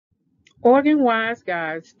Organ Wise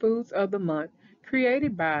Guides Foods of the Month,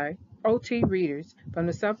 created by OT readers from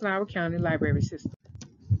the Sunflower County Library System.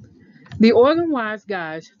 The Organ Wise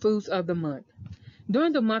Guides Foods of the Month.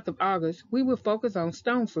 During the month of August, we will focus on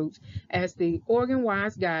stone fruits as the Organ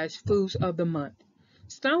Wise Guides Foods of the Month.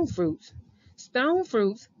 Stone fruits. Stone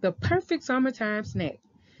fruits, the perfect summertime snack.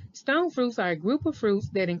 Stone fruits are a group of fruits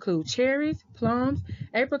that include cherries, plums,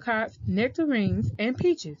 apricots, nectarines, and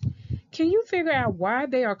peaches. Can you figure out why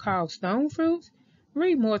they are called stone fruits?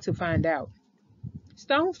 Read more to find out.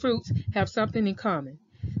 Stone fruits have something in common.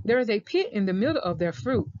 There is a pit in the middle of their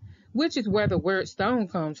fruit, which is where the word stone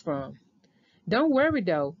comes from. Don't worry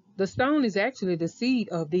though, the stone is actually the seed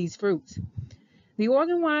of these fruits. The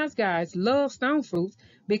Organ Wise guys love stone fruits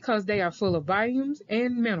because they are full of vitamins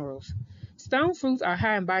and minerals. Stone fruits are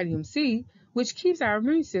high in vitamin C, which keeps our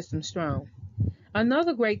immune system strong.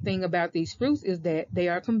 Another great thing about these fruits is that they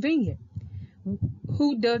are convenient.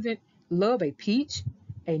 Who doesn't love a peach,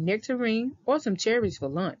 a nectarine, or some cherries for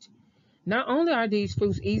lunch? Not only are these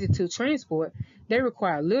fruits easy to transport, they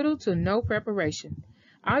require little to no preparation.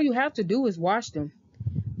 All you have to do is wash them.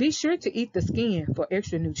 Be sure to eat the skin for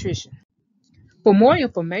extra nutrition. For more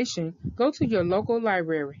information, go to your local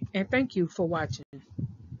library, and thank you for watching.